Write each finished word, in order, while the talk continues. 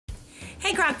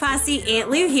Hey Crock Posse, Aunt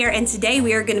Lou here, and today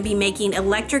we are going to be making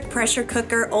electric pressure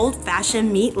cooker Old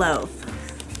Fashioned Meatloaf.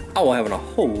 Oh, we're having a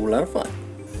whole lot of fun.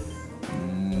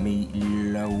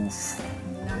 Meatloaf.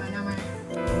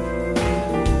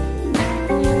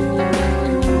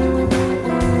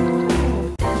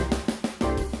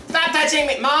 Stop touching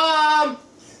me, Mom!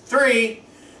 3,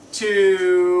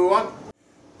 2, 1.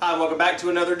 Hi, welcome back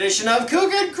to another edition of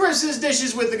Cooking Chris's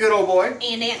Dishes with the Good Old Boy.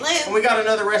 And Aunt Lou. And we got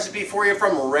another recipe for you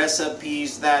from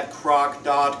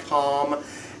recipes.crock.com.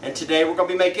 And today we're going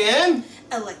to be making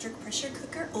electric pressure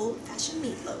cooker Old Fashioned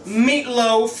Meatloaf.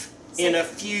 Meatloaf in a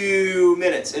few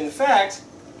minutes. In fact,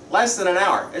 less than an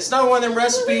hour. It's not one of them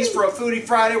recipes for a Foodie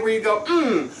Friday where you go,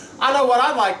 I know what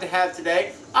I'd like to have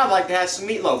today. I'd like to have some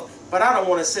meatloaf. But I don't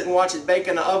want to sit and watch it bake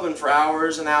in the oven for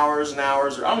hours and hours and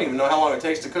hours. Or I don't even know how long it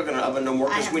takes to cook in an oven no more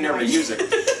because we never use it.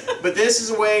 But this is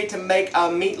a way to make a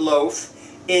meatloaf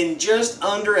in just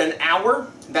under an hour.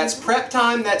 That's prep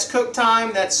time, that's cook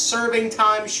time, that's serving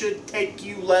time. Should take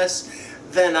you less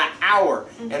than an hour.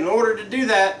 And in order to do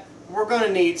that, we're going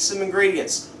to need some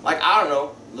ingredients. Like, I don't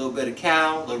know, a little bit of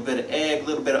cow, a little bit of egg, a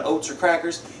little bit of oats or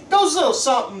crackers. Goes a little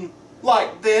something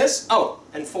like this. Oh,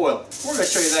 and foil. We're going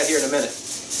to show you that here in a minute.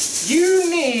 You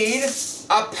need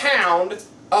a pound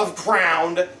of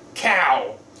ground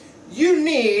cow. You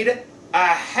need a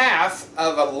half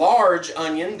of a large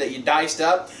onion that you diced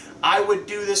up. I would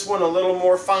do this one a little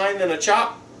more fine than a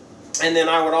chop. And then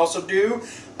I would also do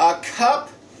a cup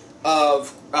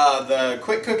of the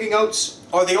quick cooking oats,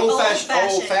 or the old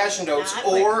fashioned oats,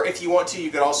 or if you want to, you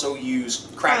could also use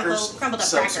crackers, crumbled up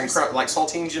crackers, like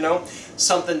saltines, you know,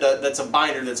 something that's a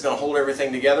binder that's going to hold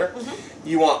everything together.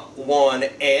 You want 1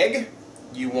 egg.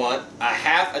 You want a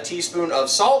half a teaspoon of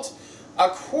salt, a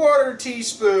 1/4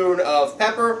 teaspoon of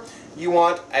pepper. You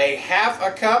want a half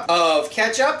a cup of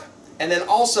ketchup, and then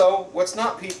also what's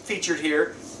not featured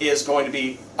here is going to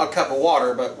be a cup of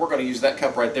water, but we're going to use that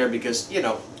cup right there because, you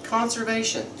know,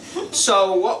 conservation.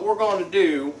 So what we're going to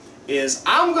do is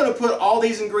I'm going to put all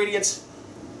these ingredients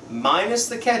minus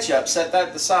the ketchup, set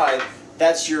that aside.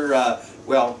 That's your,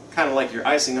 well, kind of like your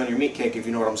icing on your meat cake, if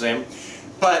you know what I'm saying.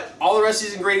 But all the rest of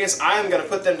these ingredients, I am going to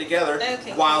put them together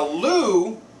while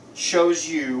Lou shows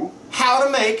you how to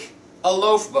make a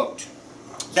loaf boat.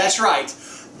 That's right,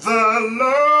 the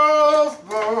loaf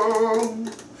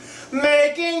boat.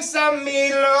 Making some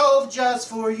meatloaf just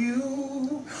for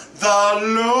you. The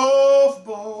loaf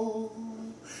bowl.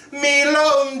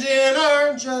 Meatloaf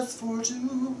dinner just for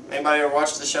 2. Anybody ever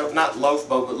watched the show? Not Loaf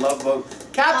Boat, but Love Boat.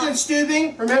 Captain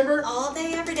Stubing, remember? All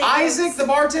day, every day. Isaac, the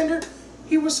bartender.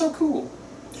 He was so cool.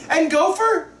 And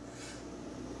Gopher?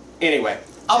 Anyway,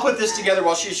 I'll put this together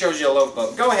while she shows you a loaf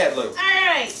boat. Go ahead, Lou.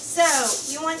 Alright, so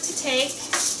you want to take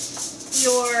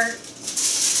your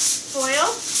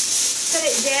foil, put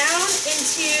it down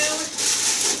into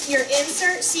your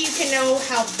insert so you can know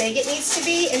how big it needs to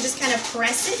be, and just kind of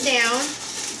press it down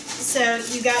so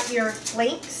you got your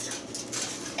length.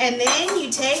 And then you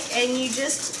take and you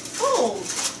just fold.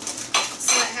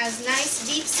 So it has nice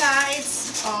deep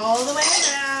sides all the way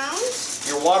around.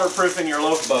 You're waterproofing your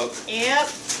loaf boat. Yep.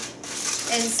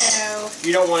 And so...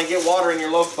 You don't want to get water in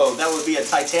your loaf boat. That would be a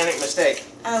titanic mistake.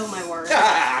 Oh my word.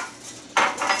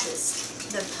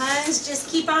 The puns just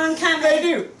keep on coming. They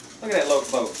do. Look at that loaf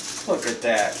boat. Look at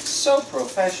that. So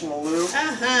professional, Lou.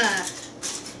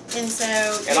 And so...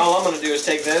 And all I'm going to do is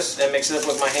take this and mix it up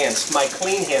with my hands. My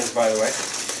clean hands, by the way.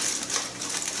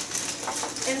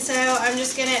 And so I'm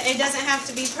just going to... It doesn't have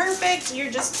to be perfect. You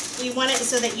want it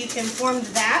so that you can form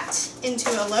that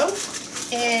into a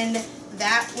loaf. And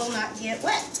that will not get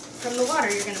wet from the water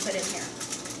you're going to put in here.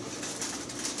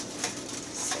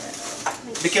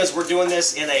 Because we're doing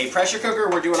this in a pressure cooker,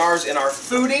 we're doing ours in our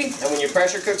Foodi, and when you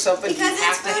pressure cook something, because you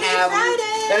have to have...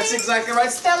 Friday. That's exactly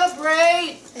right.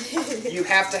 Celebrate! You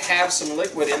have to have some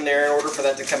liquid in there in order for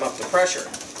that to come up to pressure.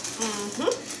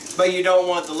 But you don't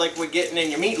want the liquid getting in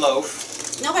your meatloaf.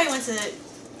 Nobody wants it.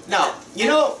 No. You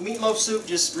know, meatloaf soup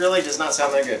just really does not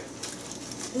sound that good.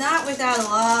 Not without a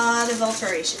lot of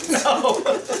alterations. No.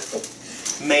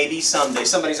 Maybe someday.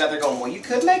 Somebody's out there going, well, you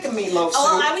could make a meatloaf soup.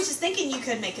 Oh, well, I was just thinking you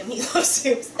could make a meatloaf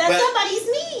soup. That's somebody's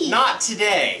meat. Not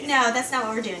today. No, that's not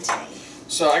what we're doing today.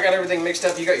 So I got everything mixed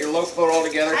up. You got your loaf boat all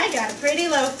together. I got a pretty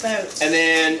loaf boat. And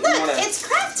then look, it's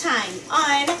craft time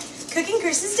on Cooking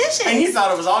Chris's Dishes. And you thought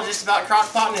it was all just about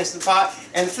crock pot and Instant Pot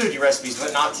and Foodie recipes,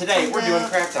 but not today. We're doing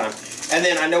craft time. And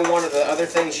then I know one of the other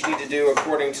things you need to do,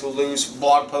 according to Lou's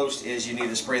blog post, is you need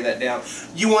to spray that down.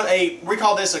 You want we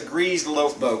call this a greased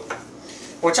loaf boat.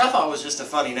 Which I thought was just a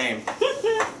funny name.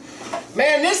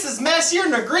 Man, this is messier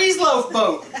than a greased loaf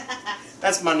boat.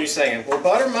 That's my new saying. Well,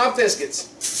 butter my biscuits.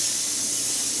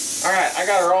 Alright, I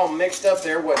got her all mixed up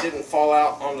there, what didn't fall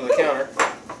out onto the counter.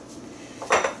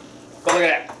 But look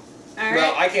at that. All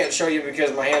Well, right. I can't show you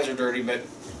because my hands are dirty, but...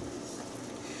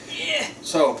 Yeah.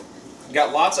 So, you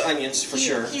got lots of onions for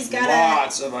sure. He's got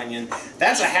lots of onion.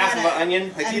 That's a half of an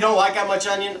onion. If you don't like that much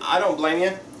onion, I don't blame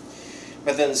you.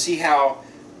 But then see how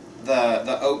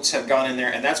the oats have gone in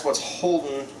there, and that's what's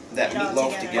holding that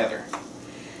meatloaf together.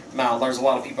 Now, there's a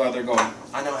lot of people out there going,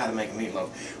 I know how to make a meatloaf.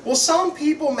 Well, some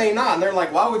people may not, and they're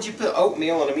like, why would you put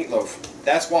oatmeal in a meatloaf?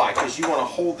 That's why, because you want to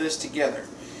hold this together.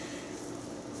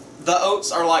 The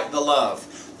oats are like the love.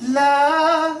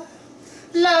 Love,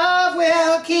 love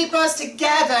will keep us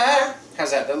together.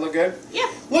 How's that? Does that look good?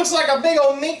 Yeah. Looks like a big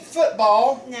old meat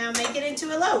football. Now make it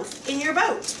into a loaf in your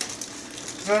boat.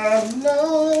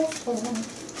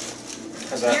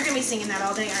 How's that? You're going to be singing that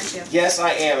all day, aren't you? Yes,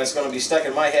 I am. It's going to be stuck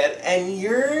in my head, and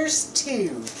yours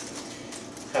too.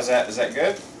 How's that? Is that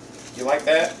good? You like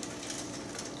that?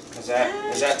 Is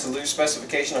that to lose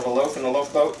specification of a loaf in a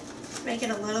loaf boat? Make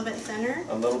it a little bit thinner.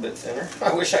 A little bit thinner.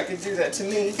 I wish I could do that to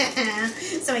me.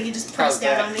 So you just press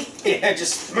down on me. Yeah,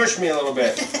 just smush me a little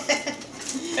bit.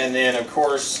 And then, of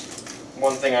course,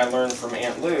 one thing I learned from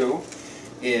Aunt Lou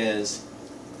is,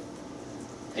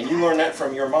 and you learned that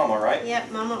from your mama, right?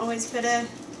 Yep, Mama always put a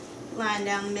line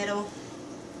down the middle.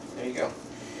 There you go.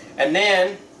 And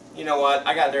then, you know what?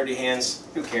 I got dirty hands.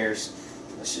 Who cares?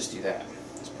 Let's just do that.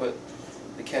 Let's put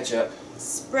the ketchup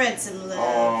Spread some love.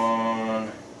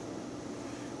 on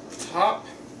top.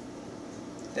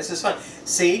 This is fun.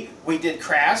 See, we did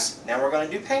crafts. Now we're going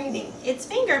to do painting. It's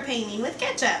finger painting with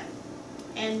ketchup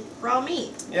and raw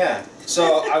meat. Yeah.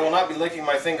 So I will not be licking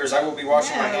my fingers. I will be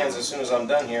washing my hands as soon as I'm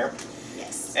done here.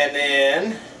 Yes. And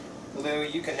then, Lou,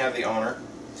 you can have the honor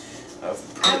of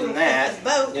putting that put the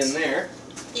boat in there.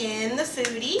 In the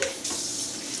Foodi.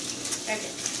 Okay.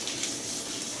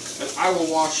 And I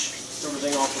will wash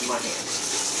everything off with my hands.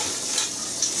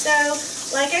 So,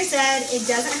 like I said, it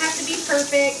doesn't have to be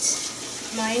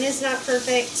perfect. Mine is not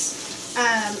perfect.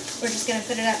 We're just going to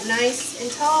put it up nice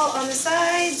and tall on the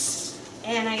sides.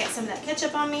 And I got some of that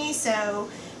ketchup on me, so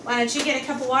why don't you get a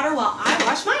cup of water while I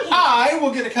wash my hands? I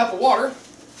will get a cup of water.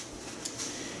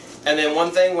 And then one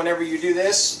thing whenever you do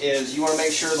this is you want to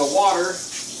make sure the water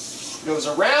goes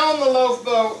around the loaf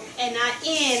boat. And not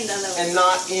in the loaf boat. And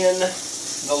not in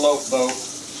the loaf boat.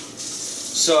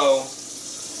 So,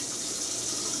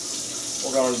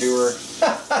 we're going to do her.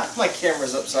 My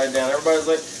camera's upside down. Everybody's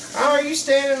like, how are you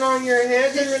standing on your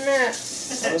head doing that?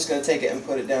 I'm just going to take it and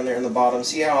put it down there in the bottom.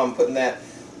 See how I'm putting that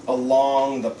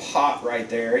along the pot right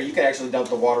there? You can actually dump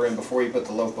the water in before you put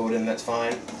the loaf boat in. That's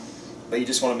fine. But you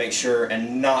just want to make sure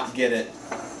and not get it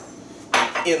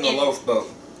in the loaf boat.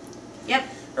 Yep.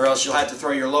 Or else you'll have to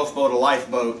throw your loaf boat a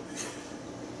lifeboat.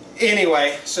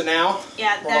 Anyway, so now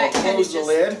we're going to close the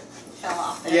lid. Fell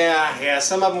off there. Yeah,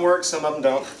 some of them work, some of them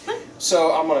don't.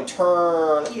 So I'm going to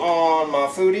turn on my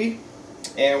Foodi,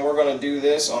 and we're going to do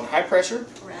this on high pressure.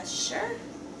 Pressure.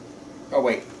 Oh,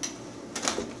 wait.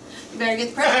 You better get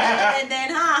the pressure out of it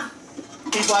then, huh?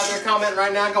 People out there commenting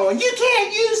right now going, you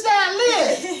can't use that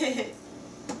lid!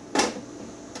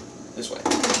 This way.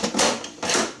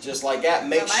 Just like that.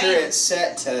 Make sure it's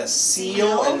set to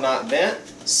seal and not vent.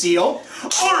 Seal. A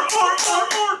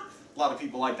lot of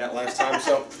people like that last time,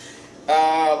 so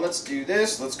let's do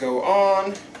this. Let's go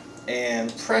on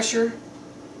and pressure.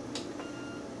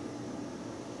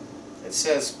 It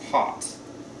says pot.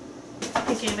 I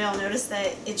think anybody will notice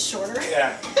that it's shorter.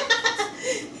 Yeah.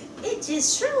 It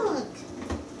just shrunk.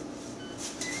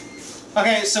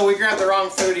 Okay, so we grabbed the wrong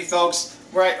Foodi, folks.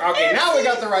 Right, okay, now we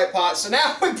got the right pot, so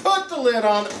now we put the lid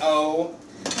on. Oh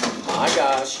my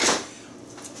gosh.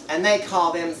 And they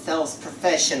call themselves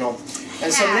professional.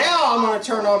 And so now I'm going to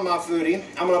turn on my Foodi.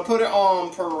 I'm going to put it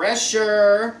on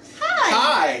pressure.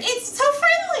 Hi. It's so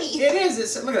friendly. It is.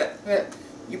 It's, look at that.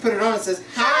 You put it on, it says,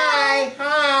 hi,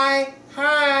 hi,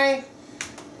 hi.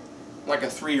 Like a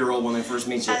 3-year-old when they first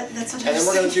meet you. That's what and then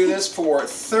we're going to do this for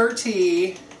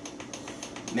 30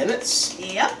 minutes.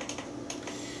 Yep.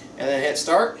 And then hit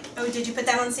start. Oh, did you put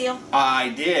that on seal? I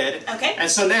did. Okay. And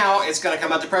so now it's going to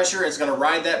come out to pressure. It's going to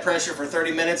ride that pressure for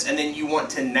 30 minutes, and then you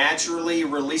want to naturally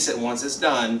release it once it's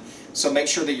done. So make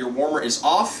sure that your warmer is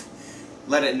off.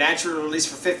 Let it naturally release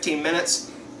for 15 minutes.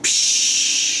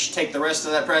 Psh, take the rest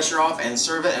of that pressure off and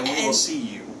serve it, and we will see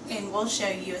you. And we'll show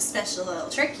you a special little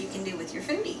trick you can do with your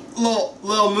Foodi.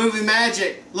 Little movie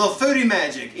magic, little Foodi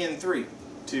magic in 3,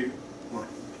 2, 1.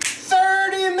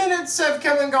 30 minutes have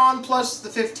come and gone, plus the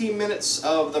 15 minutes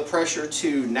of the pressure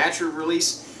to natural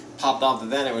release. Popped off the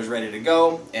vent, it was ready to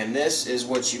go. And this is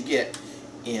what you get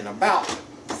in about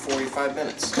 45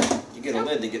 minutes. You get a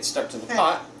lid that gets stuck to the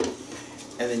pot,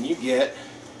 and then you get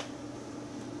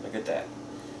Look at that.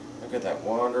 Look at that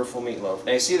wonderful meatloaf.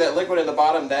 Now you see that liquid in the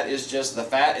bottom? That is just the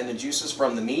fat and the juices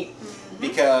from the meat.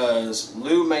 Because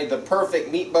Lou made the perfect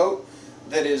meat boat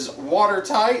that is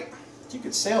watertight. You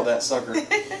could sail that sucker.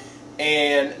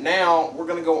 And now we're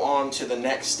going to go on to the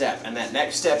next step. And that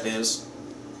next step is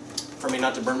for me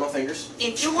not to burn my fingers.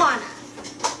 If you wanna.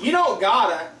 You don't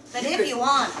gotta. But if you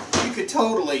want. You could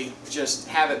totally just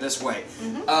have it this way.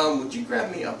 Would you grab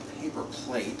me a paper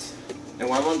plate? And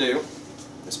what I'm going to do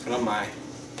is put on my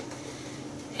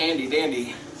handy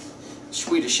dandy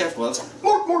Swedish chef gloves.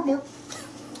 More.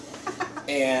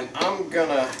 And I'm going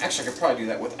to, actually I could probably do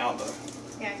that without the...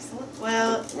 Yeah,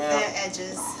 well, the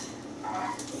edges.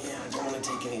 Yeah, I don't want to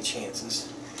take any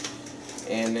chances.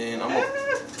 And then I'm going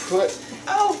to put...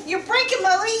 Oh, you're breaking my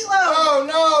meatloaf! Oh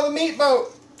no, the meat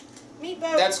boat! Meat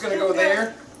boat. That's going to go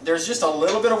there. There's just a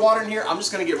little bit of water in here. I'm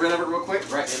just going to get rid of it real quick,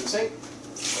 right in the sink.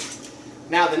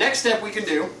 Now the next step we can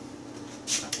do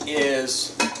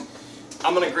is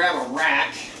I'm going to grab a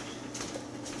rack.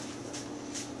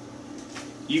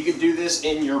 You could do this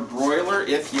in your broiler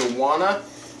if you want to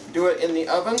do it in the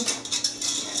oven.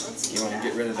 You want to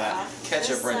get rid of that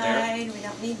ketchup right there. We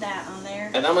don't need that on there.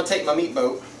 And I'm going to take my meat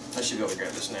boat. I should be able to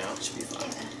grab this now. It should be fine.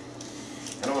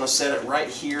 And I'm going to set it right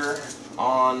here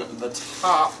on the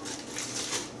top.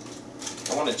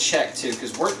 I want to check too,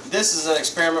 because this is an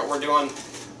experiment we're doing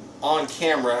on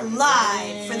camera.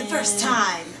 Live for the first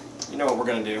time. You know what we're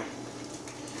going to do?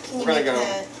 We're going to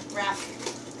go. Rack.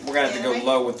 We're going to have to go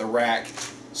low with the rack.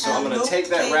 So I'm going to take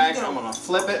that rack, I'm going to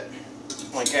flip it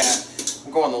like that.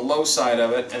 We'll go on the low side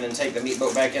of it and then take the meat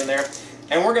boat back in there.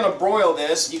 And we're going to broil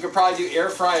this. You could probably do air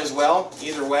fry as well,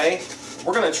 either way.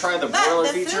 We're going to try the broiler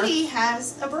feature. But the Foodi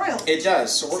has a broil. It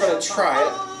does, so we're going to try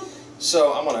it.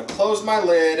 So I'm going to close my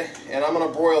lid and I'm going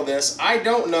to broil this. I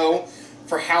don't know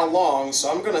for how long,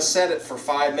 so I'm going to set it for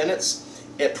 5 minutes.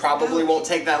 It probably won't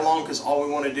take that long because all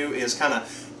we want to do is kind of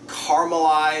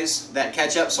caramelize that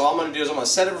ketchup. So all I'm going to do is I'm going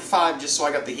to set it for 5 just so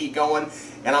I got the heat going,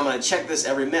 and I'm going to check this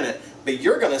every minute. But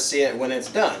you're going to see it when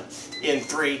it's done in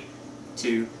 3,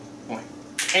 2, 1.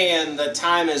 And the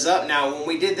time is up. Now, when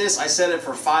we did this, I set it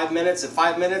for 5 minutes. At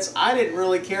 5 minutes, I didn't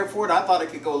really care for it. I thought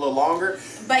it could go a little longer.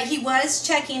 But he was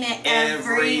checking it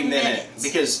every minute.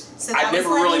 Because I've never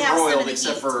really broiled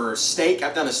except for steak.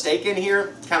 I've done a steak in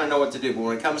here. Kind of know what to do. But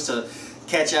when it comes to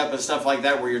ketchup and stuff like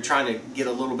that, where you're trying to get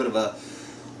a little bit of a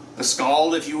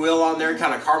scald, if you will, on there,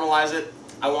 kind of caramelize it,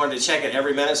 I wanted to check it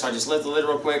every minute, so I just lift the lid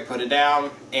real quick, put it down,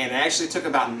 and it actually took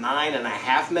about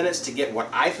 9.5 minutes to get what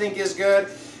I think is good,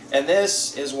 and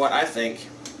this is what I think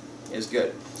is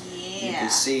good. Yeah. You can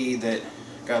see that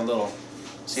got a little,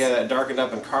 see how that darkened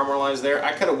up and caramelized there?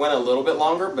 I could have went a little bit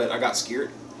longer, but I got scared.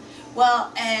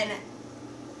 Well, and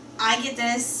I get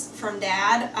this from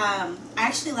Dad. I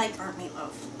actually like burnt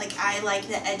meatloaf. Like, I like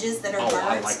the edges that are burnt.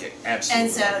 I like it. Absolutely.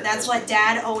 And so that's what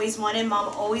Dad always wanted.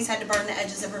 Mom always had to burn the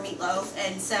edges of her meatloaf.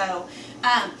 And so,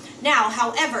 now,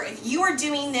 however, if you are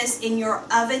doing this in your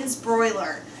oven's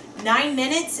broiler, 9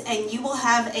 minutes and you will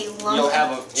have a lump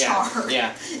of char.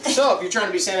 Yeah. So if you're trying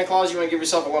to be Santa Claus, you want to give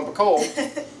yourself a lump of coal.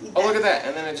 Oh, look at that.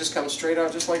 And then it just comes straight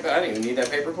out just like that. I didn't even need that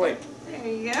paper plate. There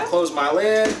you go. Close my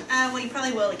lid. Well, you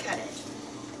probably will cut it.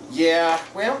 Yeah,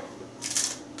 well.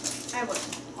 I would.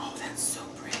 Oh, that's so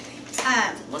pretty.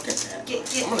 Look at that. Get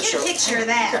a picture of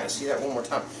that. You gotta see that one more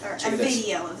time. Or a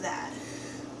video of that.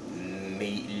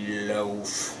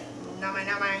 Meatloaf.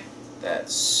 Nummy.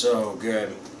 That's so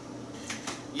good.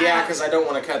 Yeah, because I don't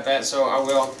want to cut that, so I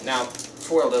will. Now,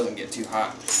 foil doesn't get too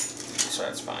hot, so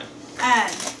that's fine.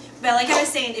 But like I was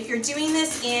saying, if you're doing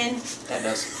this in... That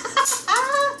does.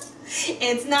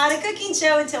 It's not a cooking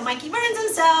show until Mikey burns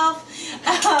himself.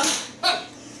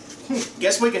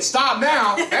 Guess we can stop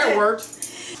now. That worked.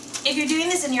 If you're doing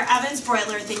this in your oven's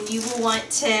broiler, then you will want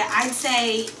to, I'd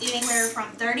say, anywhere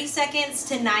from 30 seconds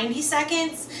to 90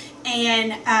 seconds.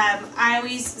 And I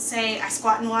always say I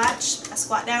squat and watch. I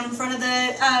squat down in front of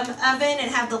the oven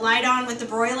and have the light on with the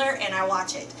broiler, and I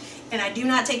watch it. And I do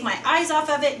not take my eyes off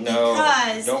of it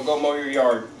because... don't go mow your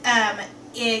yard.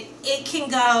 It can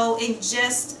go in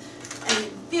just a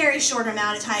very short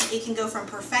amount of time. It can go from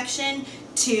perfection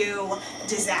to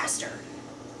disaster.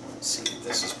 Let's see if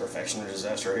this is perfection or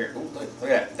disaster here. Ooh, look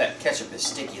at that. That ketchup is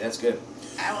sticky. That's good.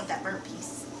 I want that burnt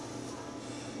piece.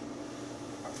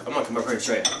 I'm going to come up here and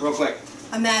show you real quick.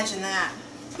 Imagine that.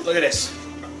 Look at this.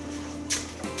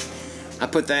 I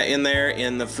put that in there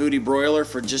in the Foodi broiler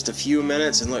for just a few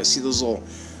minutes, and look, see those little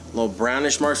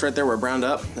brownish marks right there where it browned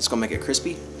up? That's going to make it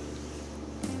crispy.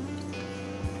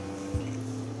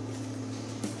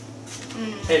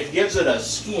 It gives it a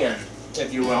skin,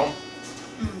 if you will.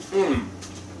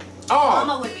 Oh,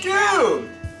 Mama would be dude!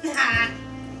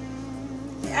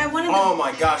 I wanted. Oh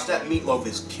my gosh, that meatloaf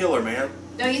is killer, man.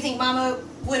 Don't you think Mama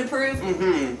would approve?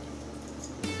 Mm-hmm.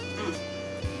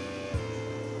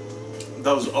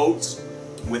 Those oats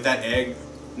with that egg,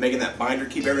 making that binder,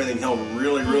 keep everything held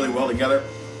really, really well together.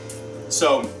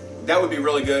 So that would be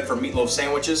really good for meatloaf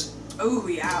sandwiches. Oh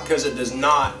yeah. Because it does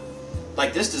not,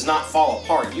 like this does not fall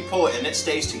apart. You pull it and it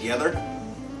stays together.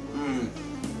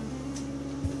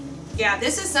 Yeah,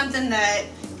 this is something that,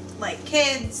 like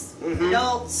kids,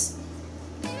 adults,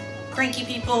 cranky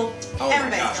people,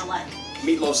 everybody's gonna like.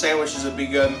 Meatloaf sandwiches would be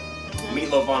good.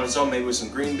 Meatloaf on its own, maybe with some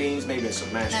green beans, maybe with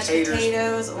some mashed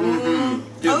potatoes.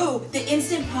 Oh, the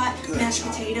Instant Pot mashed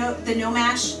potato, the no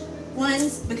mash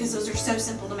ones, because those are so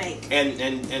simple to make.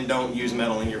 And don't use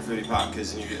metal in your foodie pot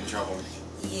because then you get in trouble.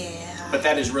 Yeah. But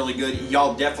that is really good.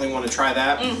 Y'all definitely want to try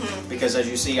that because as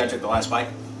you see, I took the last bite.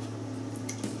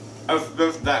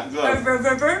 That's that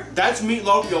good. That's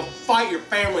meatloaf you'll fight your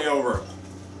family over.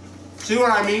 See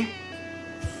what I mean?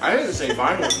 I didn't say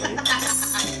violently.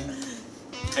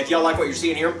 If y'all like what you're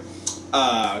seeing here,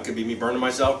 it could be me burning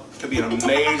myself. Could be an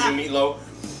amazing meatloaf.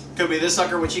 Could be this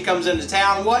sucker when she comes into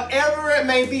town. Whatever it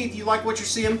may be, if you like what you're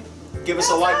seeing, give us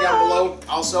a like down below.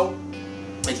 Also,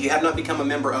 if you have not become a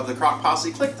member of the Crock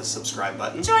Posse, click the subscribe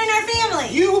button. Join our family.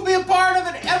 You will be a part of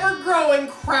an ever-growing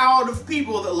crowd of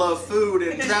people that love food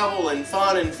and travel and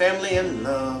fun and family and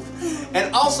love.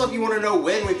 And also, if you want to know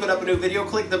when we put up a new video,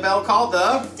 click the bell called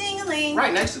the ding-a-ling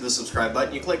right next to the subscribe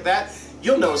button. You click that,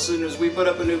 you'll know as soon as we put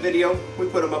up a new video. We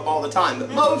put them up all the time.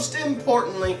 But most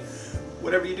importantly,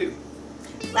 whatever you do,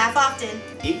 laugh often,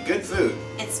 eat good food,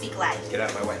 and speak life. Get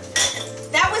out of my way.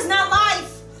 That was not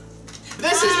life.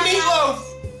 This is meatloaf.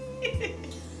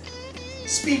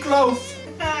 Speak loaf.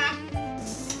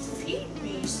 Feed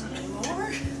me some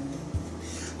more.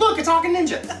 Look, a talking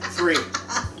ninja. 3, 2.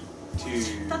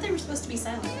 I thought they were supposed to be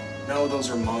silent. No, those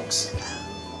are monks.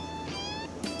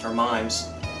 Or mimes.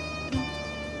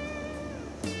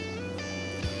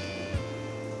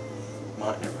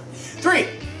 Never mind. 3,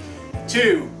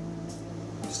 2.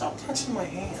 Stop touching my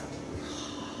hand.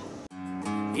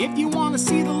 If you want to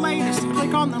see the latest,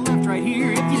 click on the left right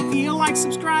here. If you feel like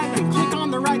subscribing, click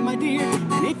on the right, my dear.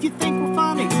 And if you think we're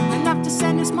funny enough to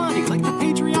send us money, click the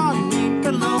Patreon.